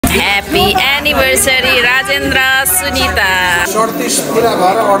Happy anniversary Rajendra Sunita 37 पुरा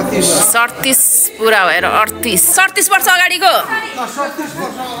भएर 38 पुरा भएर 38 वर्ष अगाडिको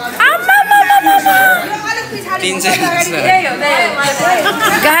 300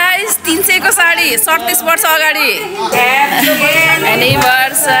 गाइस 300 को साडी 37 वर्ष अगाडि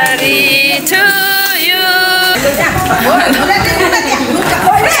anniversary to you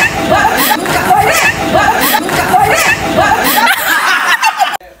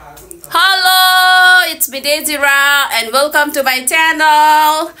hello it's me डेजिरा and welcome to my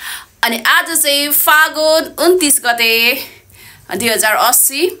channel. अनि आज चाहिँ फागुन 29 गते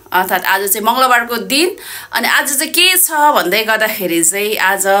 2080 अर्थात् आज चाहिँ मंगलबारको दिन। अनि आज चाहिँ के छ भन्दै गर्दाखेरि चाहिँ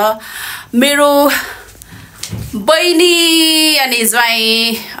आज मेरो बहिनी अनि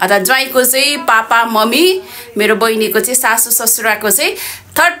ज्वाइँ अर्थात् ज्वाइँको चाहिँ पापा मम्मी मेरो बहिनीको चाहिँ सासु ससुराको चाहिँ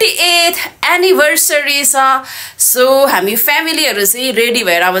 38th एनिभर्सरी छ। सो हामी फ्यामिलीहरु चाहिँ रेडी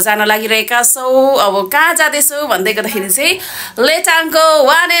भएर अब जान लागिरहेका छौं। अब कहाँ जाँदैछौं भन्दै गर्दाखेरि चाहिँ लेटाङको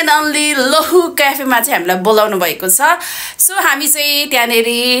वान एन्ड ओन्ली लोहु क्याफेमा चाहिँ हामीलाई बोलाउनु भएको छ। सो हामी चाहिँ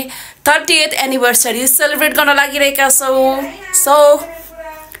त्यहाँनेरि 38th एनिभर्सरी सेलिब्रेट गर्न लागिरहेका छौं। So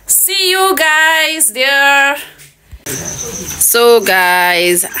see you guys there। So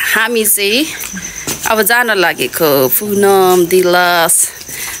guys हामी चाहिँ अब जान लागेको पुनम दिलस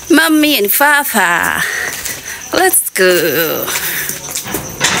mummy and papa let's go.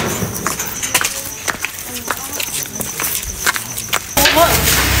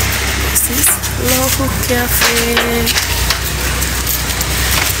 लोहु cafe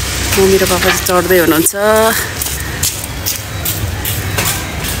mummy र पापा चाहिँ चढ्दै हुनुहुन्छ।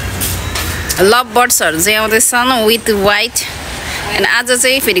 लभ बर्ड्सहरु चाहिँ आउँदैछन् विथ व्हाइट एन्ड आज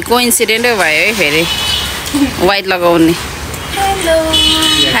चाहिँ फेरि कोइन्सिडेन्टै भयो है फेरि व्हाइट लगाउने। हेलो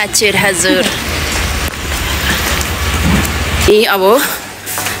हजुर हजुर ए अब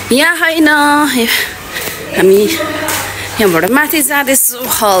यहाँ हैन हामी यहाँबाट माथि जाँदैछौँ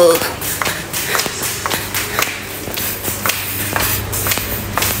हल।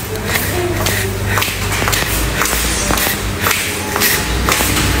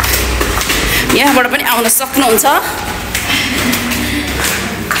 यहाँबाट पनि आउन सक्नुहुन्छ।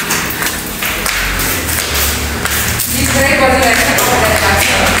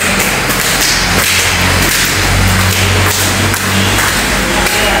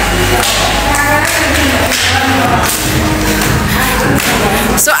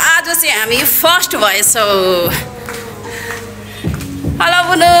 सो आज चाहिँ हामी फर्स्ट भएछौँ। हेलो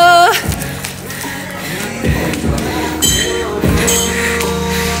बुनु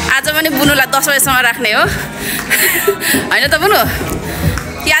आज पनि बुनुलाई 10 बजेसम्म राख्ने हो हैन त बुनु?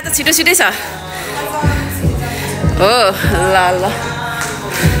 कि आज छिटो छिटै छ? हो ल ल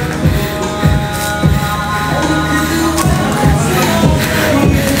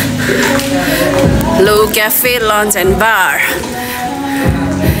लो cafe lunch and bar.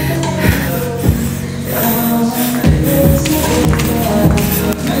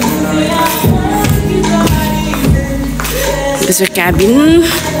 This is a cabin.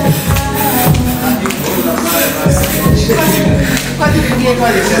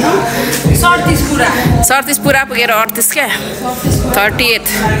 37 पुरा पुगेर 38 क्या 38th।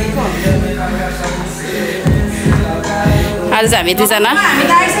 आज चाहिँ हामी दुईजना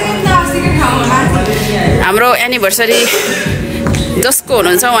हाम्रो एनिभर्सरी जसको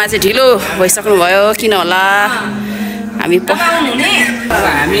हुनुहुन्छ उहाँ चाहिँ ढिलो भइसक्नु भयो किन होला। हामी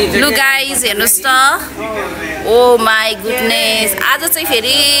लु गाइज हेर्नुहोस् त ओ माई गुडनेस आज चाहिँ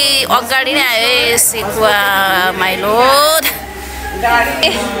फेरि अगाडि नै आयो सिकुवा my load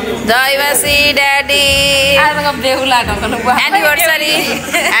जयवासी daddy anniversary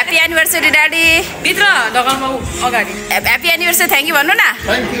happy anniversary daddy भित्र ढकलमा अगाडि ह्याप्पी एनिभर्सरी थ्याङ्क यू भन्नु न।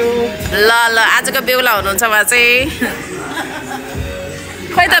 ल ल आजको बेहुला हुनुहुन्छ उहाँ चाहिँ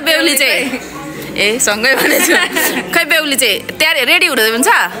खै त बेहुली चाहिँ ए सँगै भनेछु खै बेहुली चाहिँ तयारी रेडी हुँदै हुन्छ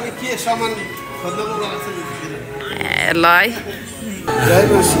ल है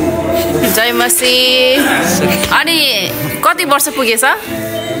जय मसी। अनि कति वर्ष पुगेछ?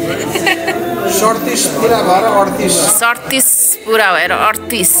 37 पुरा भएर 38 पुरा भएर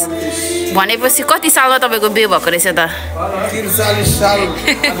 38 भनेपछि कति सालमा तपाईँको बिहे भएको रहेछ त? 43 साल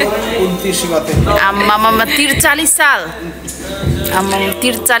 29 गते। आम्मामा 43 साल आम्मा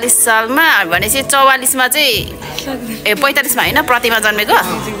 43 सालमा भनेपछि 44 मा चाहिँ ए 45 मा हैन प्रतिमा जन्मेको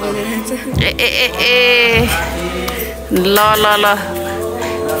ए ए ए ए ल ल ल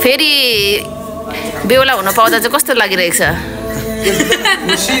फेरि बेहुला हुन पाउँदा चाहिँ कस्तो लागिरहेको छ?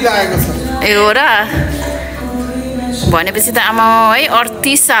 खुसी लागेको छ। ए हो र भनेपछि त आमा है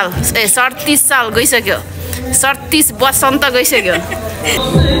 38 साल ए 37 साल गइसक्यो 37 वसन्त गइसक्यो।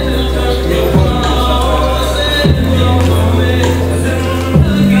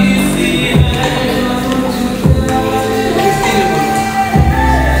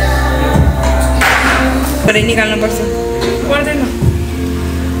 भरे निकाल्नु पर्छ पर्दैन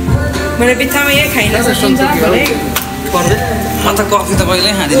मैले बित्थामा यही खाइन सक्छ भने पर्दै म त कफी त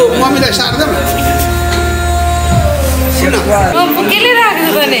कहिल्यै खाँदिनँ मम्मीलाई सार्दै केले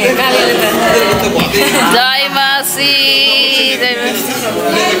राखेको त नि कालीले त जय मासी जय मासी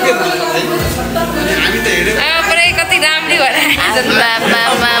पुरै कति राम्री भएर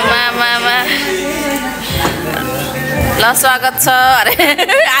ल स्वागत छ अरे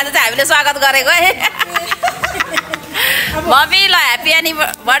आज चाहिँ हामीले स्वागत गरेको है मम्मी ल ह्याप्पी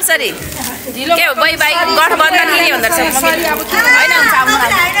एनिभर्सरी के हो बाई बाई गठबन्धन के भन्दो रहेछ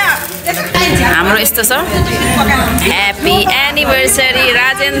हाम्रो यस्तो छ happy anniversary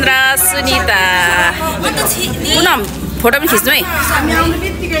Rajendra Sunita Punam photo पनि खिच्नु है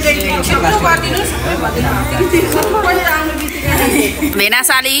भेना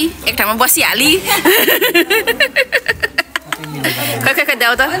साली एक ठाउँमा बसिहाली खै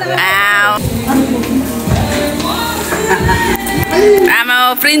देऊ त आमा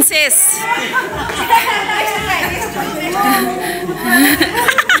प्रिन्सेस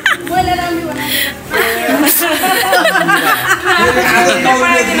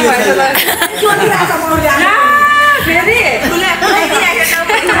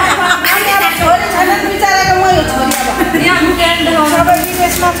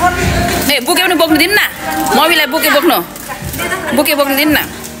ए बुके पनि बोक्नु दिनु न मम्मीलाई बुके बोक्नु दिनु न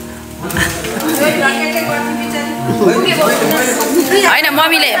होइन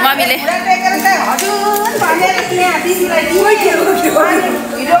मम्मीले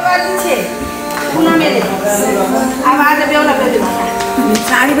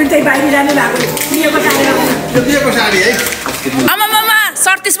साडी पनि चाहिँ बाहिर जानु आमामामा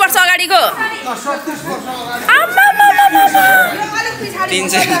 37 वर्ष अगाडिको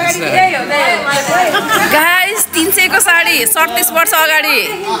गाइस 300 को साडी 37 वर्ष अगाडि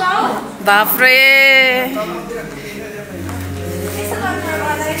बाफ्रे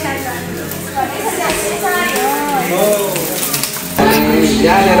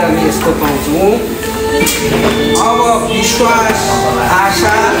यहाँनिर हामी यस्तो पाउँछौँ अब विश्वास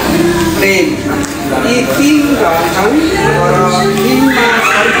आशा प्रेम यी तीन रहन्छन् र तिनमा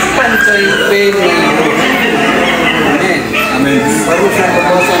सर्वोत्तम चाहिँ प्रेम परमेश्वरको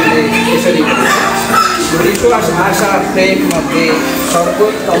वचनले यसरी विश्वास आशा प्रेम मध्ये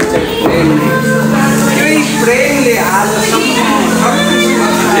सर्वोत्तम चाहिँ प्रेम यही प्रेमले आजसम्म 36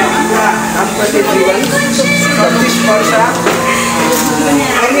 वर्ष हाम्रा दाम्पत्य जीवन 36 वर्ष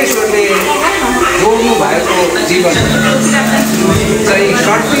परमेश्वरले जोड्नु भएको जीवन चाहिँ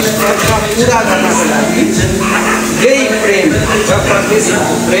 38 वर्ष पुरा गर्नको लागि यही प्रेम र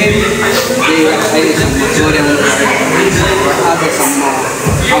परमेश्वरको प्रेमले अहिलेसम्म जोड्याउनु आजसम्म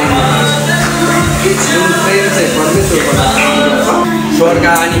जुन प्रेम चाहिँ परमेश्वरबाट स्वर्ग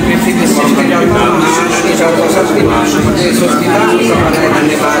अनि पृथ्वी सृष्टिकर्ता अनि सर्वशक्ति सबैलाई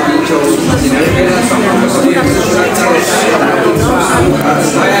धन्यवाद दिन्छौँ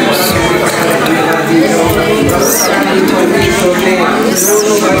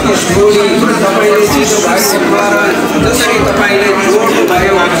जसरी तपाईँले जोड्नु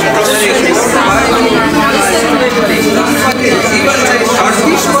भयो जीवन चाहिँ 38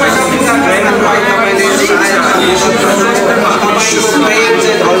 वर्ष पुरा गर्नलाई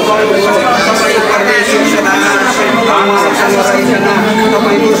तपाईँले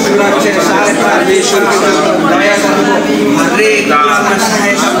तपाईँको सुरक्षा सहायता दया गर्नुभयो हरेक कुरामा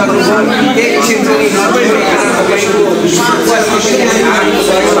सहायता गर्नुभयो एकछिन पनि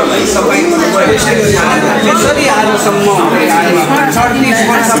यसरी आजसम्म 38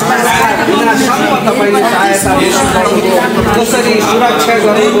 वर्षसम्म तपाईँले सहायता जसरी सुरक्षा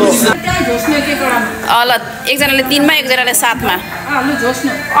गर्नुभयो ल एकजनाले 3 मा एकजनाले 7 मा लु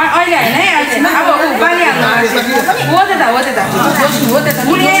झोस्नु अहिले हैन है अब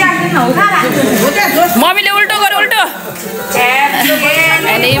मम्मीले उल्टो गर्यो उल्टो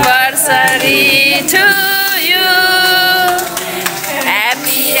anniversary to you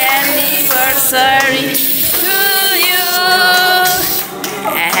happy anniversary to you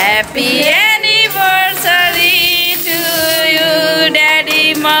happy anniversary to you daddy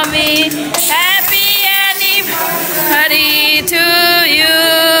mummy happy anniversary to you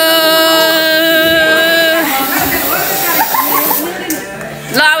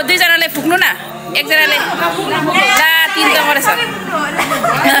ल अब दुईजनाले फुक्नु न एकजनाले ला 3 त मरेछ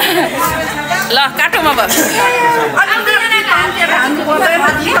ल काटौँ अब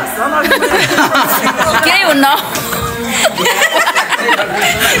केही हुन्न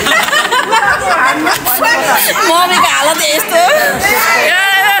मम्मीको हालत यस्तो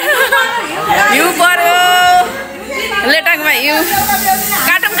हिउँ पर्यो लेटाङमा हिउँ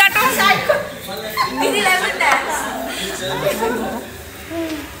काटौँ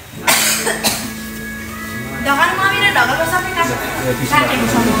ढगाल मम्मी र ढगालको सबै काटेको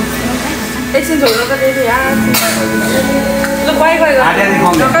छ एकछिन झोलो त दिदी यार ल गए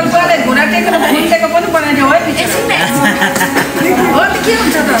ढगाल गले घुना टेकेर फुटेको पनि बनाइदियो है एकछिन हो त के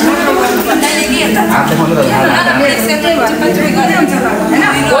हुन्छ त भन्दैले के हुन्छ हातले खोल्नु त एकछिन गरे हुन्छ त हैन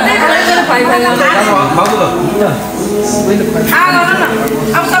होदै गरे फाइ बाबु त आ गर्न न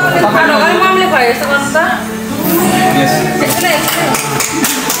अब सबैले खानु ढगाल मम्मीले भयो यस्तो गर्नु त यस एकछिन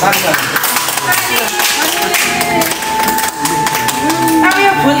अब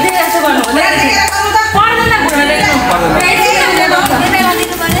यो फुल्दै जस्तो गर्नु पर्दैन घुर्ने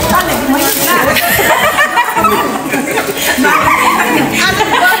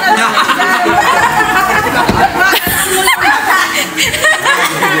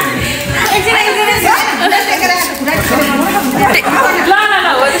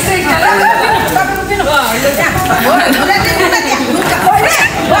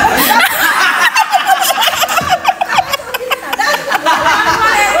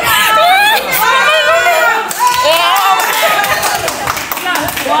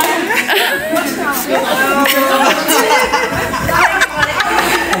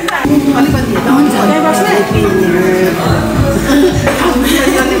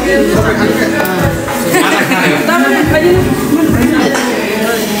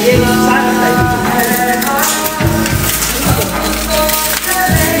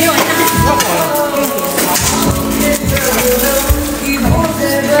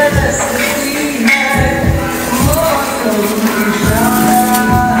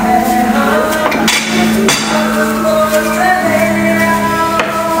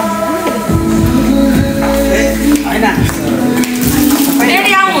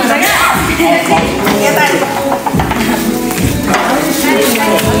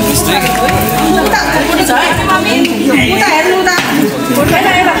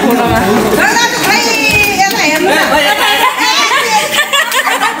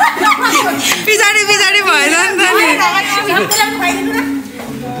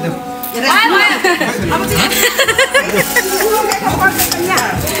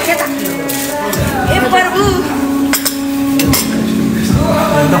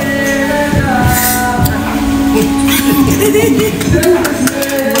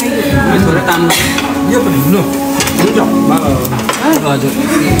यो पनि हुनु हुन्छ हजुर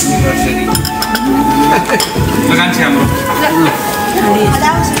मान्छे हाम्रो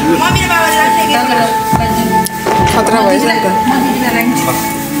मम्मी र बाबाले राख्दै के खतरा भइछ नि त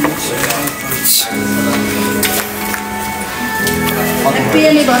Happy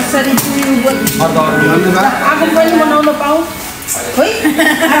anniversary to you. Aku पनि मनाउन पाऊ है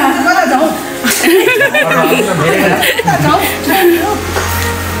कता जाऊ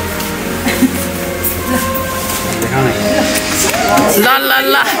ल ल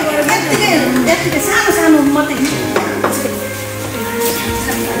ल सानो सानो मात्रै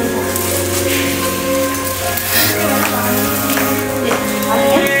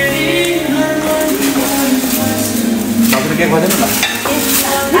के गर्दैन ल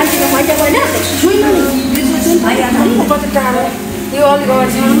आजको मैले भने छुइन नि जुन भइहाल्छ नि कति टाढो यो अलि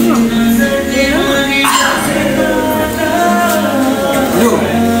गर्छ यो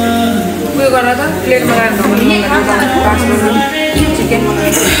उयो गरेर त प्लेटमा राख्नु चिकन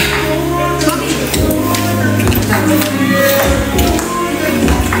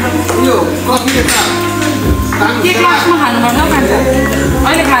यो कफी के क्लासमा खानु मन नखान्छ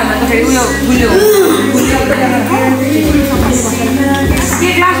अहिले खायो भने त फेरि उयो गुलियो के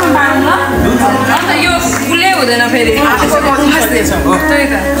क्लासमा बाँड्नु ल अन्त यो गुलियो हुँदैन फेरि त्यही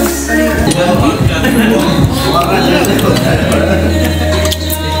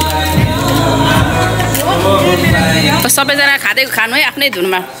त सबैजना खाँदै खानु है आफ्नै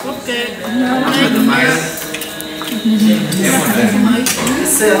धुनमा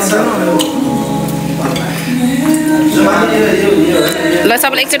ल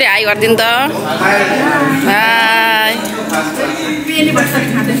सबैले एकचोटि हाई गरिदिनु त हाई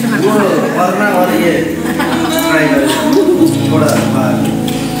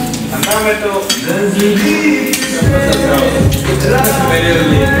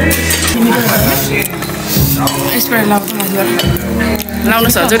स्प्राइट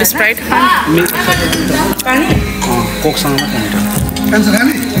लाउनुहोस् हजुर स्प्राइट कोकसँग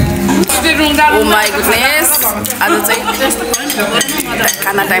ओ माई गुडनेस आज चाहिँ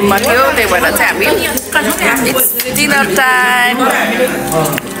खाना टाइममा थियो त्यही भएर चाहिँ हामी डिनर टाइम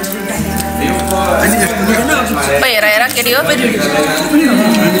हेर हेर के हो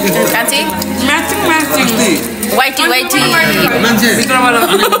कान्छी वाइटी वाइटी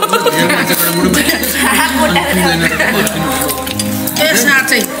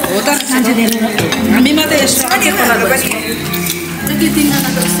चाहिँ हो त हामी मात्रै यस्तो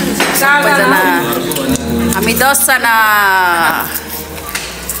हामी 10 जना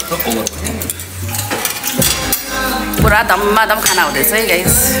पुरा धम्माधम खाना हुँदैछ है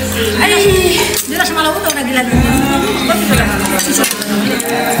गाइस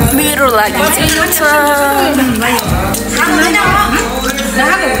मेरो लागि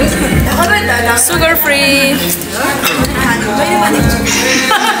सुगर फ्री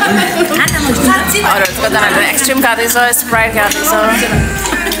अरू कतिजनाले एक्सट्रिम खाँदैछ स्प्राइट खाँदैछ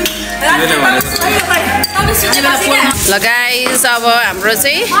ल गाइस अब हाम्रो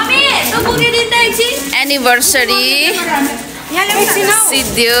चाहिँ एनिभर्सरी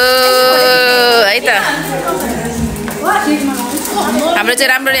सिद्धियो है त हाम्रो चाहिँ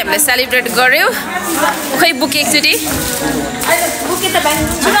राम्ररी हामीले सेलिब्रेट गर्यो खै बुक एकचोटि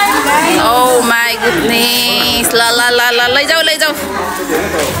ओ माई गुडनेस ल ल ल ल लैजाऊ लैजाऊ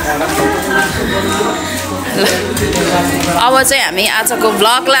अब चाहिँ हामी आजको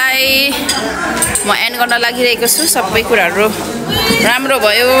भ्लगलाई म एन्ड गर्न लागिरहेको छु सबै कुराहरू राम्रो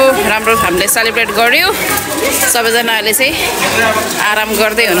भयो राम्रो हामीले सेलिब्रेट गर्यो सबैजनाले चाहिँ आराम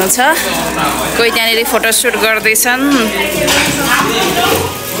गर्दै हुनुहुन्छ कोही त्यहाँनिर फोटोसुट गर्दैछन्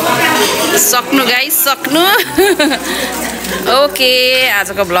सक्नु गाइस सक्नु ओके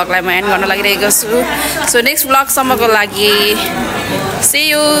आजको भ्लगलाई म एन्ड गर्न लागिरहेको छु सो नेक्स्ट भ्लगसम्मको लागि सी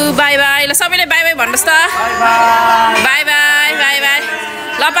यू बाई बाई ल सबैले बाई बाई भन्नुहोस् त बाई बाई बाई बाई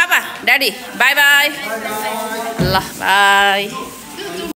ल पापा ड्याडी बाई बाई ल बाई